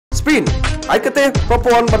Spin ឯកទេសប្រ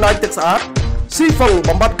ព័ន្ធបណ្ដាញទឹកស្អាតស៊ីហ្វុង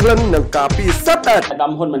បំបត្តិក្លិននិងការពារសត្វល្អិតអាដា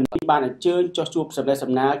មហ៊ុនម៉ាណីបានអញ្ជើញចុះជួបសម្ដែងស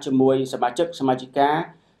ម្ដាលជាមួយសមាជិកសមាជិកា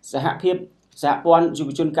សហភាពសហព័ន្ធយុវ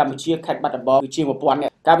ជនកម្ពុជាខេត្តបាត់ដំបងជាង 1000 នា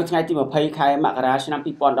ក់កាលពីថ្ងៃទី 20 ខែមករាឆ្នាំ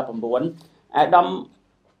 2019 អាដាម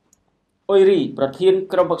អ៊ុយរីប្រធាន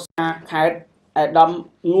ក្រុមប្រឹក្សាខេត្តអាដាម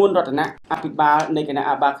ងួនរតនៈអភិបាលនៃគណៈ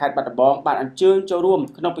អភិបាលខេត្តបាត់ដំបងបានអញ្ជើញចូលរួម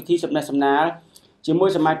ក្នុងពិធីសម្ដែងសម្ដាលជាមួយ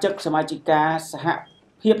សមាជិកសមាជិកាសហ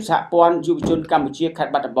ភាពសហព័ន្ធយុវជនកម្ពុជាខេត្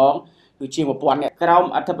តបាត់ដំបងគឺជាង 1000 នាក់ក្រោម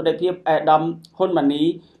អធិបតីភាពអាដាមហ៊ុនម៉ាណី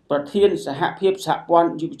ប្រធានសហភាពសហព័ន្ធ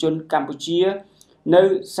យុវជនកម្ពុជានៅ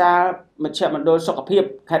សាលមជ្ឈមណ្ឌលសុខភាព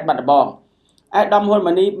ខេត្តបាត់ដំបងអាដាមហ៊ុន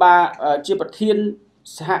ម៉ាណីបានជាប្រធាន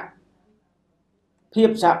សហភាព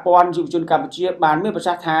សហព័ន្ធយុវជនកម្ពុជាបានមានប្រ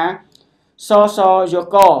សាសន៍ថា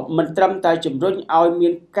SUBCRIBEមិនត្រឹមតែជំរុញឲ្យមា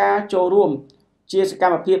នការចូលរួមជាសក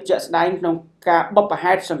ម្មភាពជាក់ស្ដែងក្នុងការបប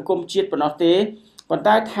ផែនសង្គមជាតិប៉ុណ្ណោះទេប៉ុន្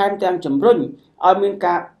តែថែមទាំងជំរុញឲ្យមាន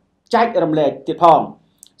ការចែករំលែកទៀតផង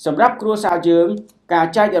សម្រាប់គ្រួសារយើងការ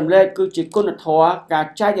ចែករំលែកគឺជាគុណធម៌ការ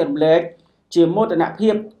ចែករំលែកជាមោទនភា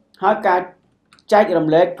ពហើយការចែករំ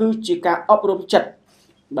លែកគឺជាការអប់រំចិត្ត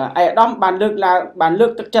បាទអាដាមបានលើ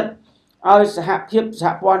កទឹកចិត្តឲ្យសហភាពសហ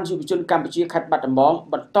ព័ន្ធយុវជនកម្ពុជាខេត្តបាត់ដំបង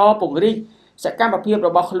បន្តពង្រីកសកម្មភាពរ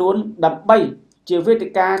បស់ខ្លួនដើម្បីជាវេទិ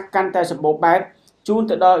កាកាន់តែសម្បូរបែបជូន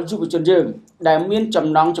ទៅដល់យុវជនយើងដែលមានចំ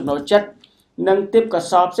ណង់ចំណូលចិត្តនិងទេពកោ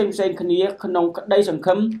សល្យផ្សេងៗគ្នាក្នុងក្តីសង្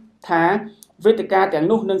ឃឹមថាវេទិកាទាំង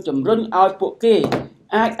នោះនឹងជំរុញឲ្យពួកគេ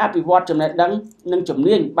អាចអភិវឌ្ឍចំណេះដឹងនិងជំ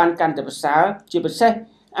នាញបានកាន់តែប្រសើរជាពិសេស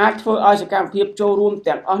អាចធ្វើឲ្យសកម្មភាពចូលរួម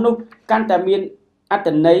ទាំងអស់នោះកាន់តែមានអត្ថ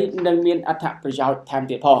ន័យនិងមានអត្ថប្រយោជន៍ថែម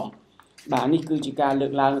ទៀតផងបាទនេះគឺជាការលើ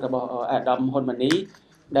កឡើងរបស់អាដាមហ៊ុនម៉ាណី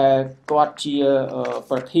ដែលគាត់ជា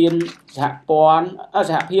ប្រធាន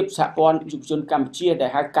សហភាពសហព័ន្ធយុវជនកម្ពុជាដែល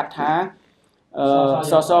ហៅកាត់ថា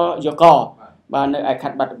SUBCRIBEបាទនៅឯខេ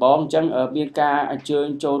ត្តបាត់ដំបងអញ្ចឹងមានការអញ្ជើញ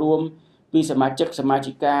ចូលរួមពីសមាជិកសមា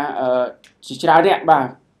ជិកាជាច្រើនអ្នកបាទ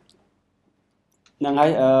ហ្នឹងហើ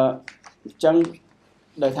យអញ្ចឹង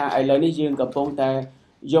ដោយថាឥឡូវនេះយើងកំពុងតែ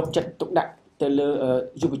យកចិត្តទុកដាក់ទៅលើ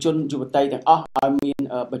យុវជនយុវតីទាំងអស់ឲ្យមាន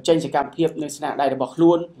បញ្ចេញសកម្មភាពនៅស្នាដៃរបស់ខ្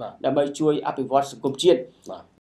លួនដើម្បីជួយអភិវឌ្ឍសង្គមជាតិ